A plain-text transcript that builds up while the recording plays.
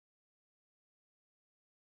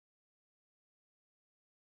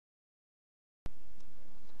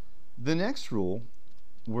The next rule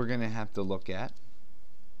we're going to have to look at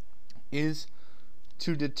is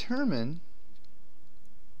to determine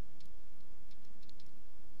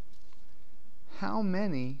how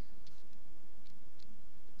many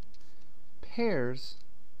pairs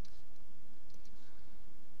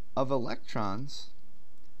of electrons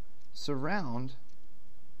surround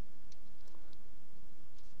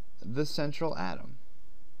the central atom.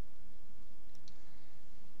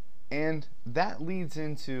 And that leads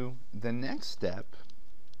into the next step,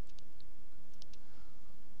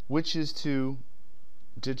 which is to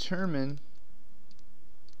determine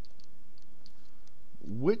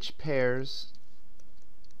which pairs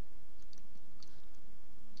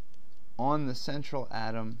on the central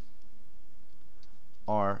atom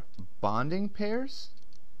are bonding pairs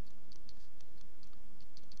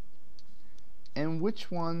and which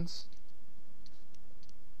ones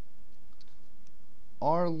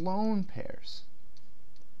are lone pairs.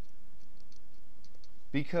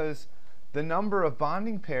 Because the number of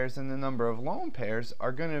bonding pairs and the number of lone pairs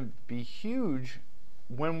are going to be huge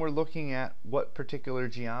when we're looking at what particular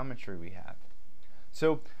geometry we have.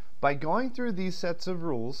 So by going through these sets of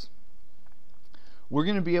rules, we're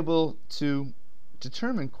going to be able to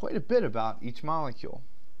determine quite a bit about each molecule.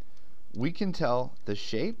 We can tell the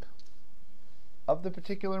shape of the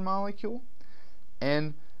particular molecule,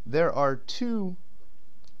 and there are two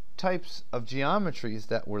types of geometries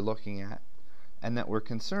that we're looking at and that we're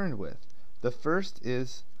concerned with. The first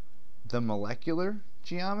is the molecular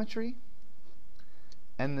geometry,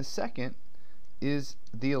 and the second is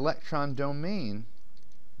the electron domain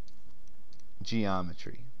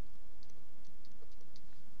geometry.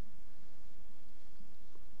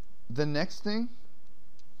 The next thing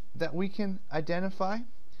that we can identify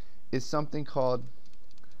is something called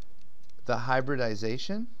the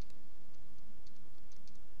hybridization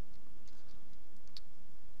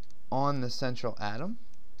on the central atom.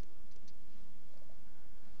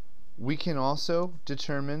 We can also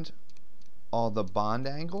determine all the bond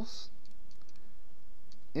angles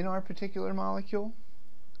in our particular molecule,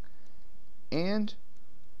 and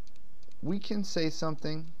we can say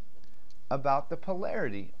something about the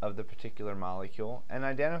polarity of the particular molecule and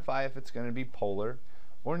identify if it's going to be polar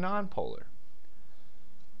or nonpolar.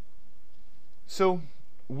 So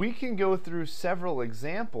we can go through several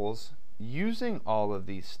examples using all of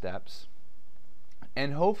these steps,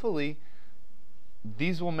 and hopefully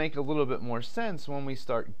these will make a little bit more sense when we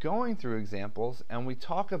start going through examples and we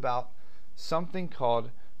talk about something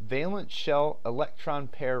called valence shell electron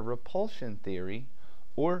pair repulsion theory,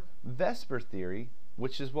 or VSEPR theory,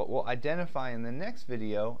 which is what we'll identify in the next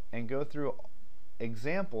video and go through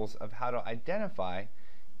examples of how to identify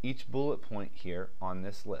each bullet point here on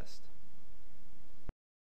this list.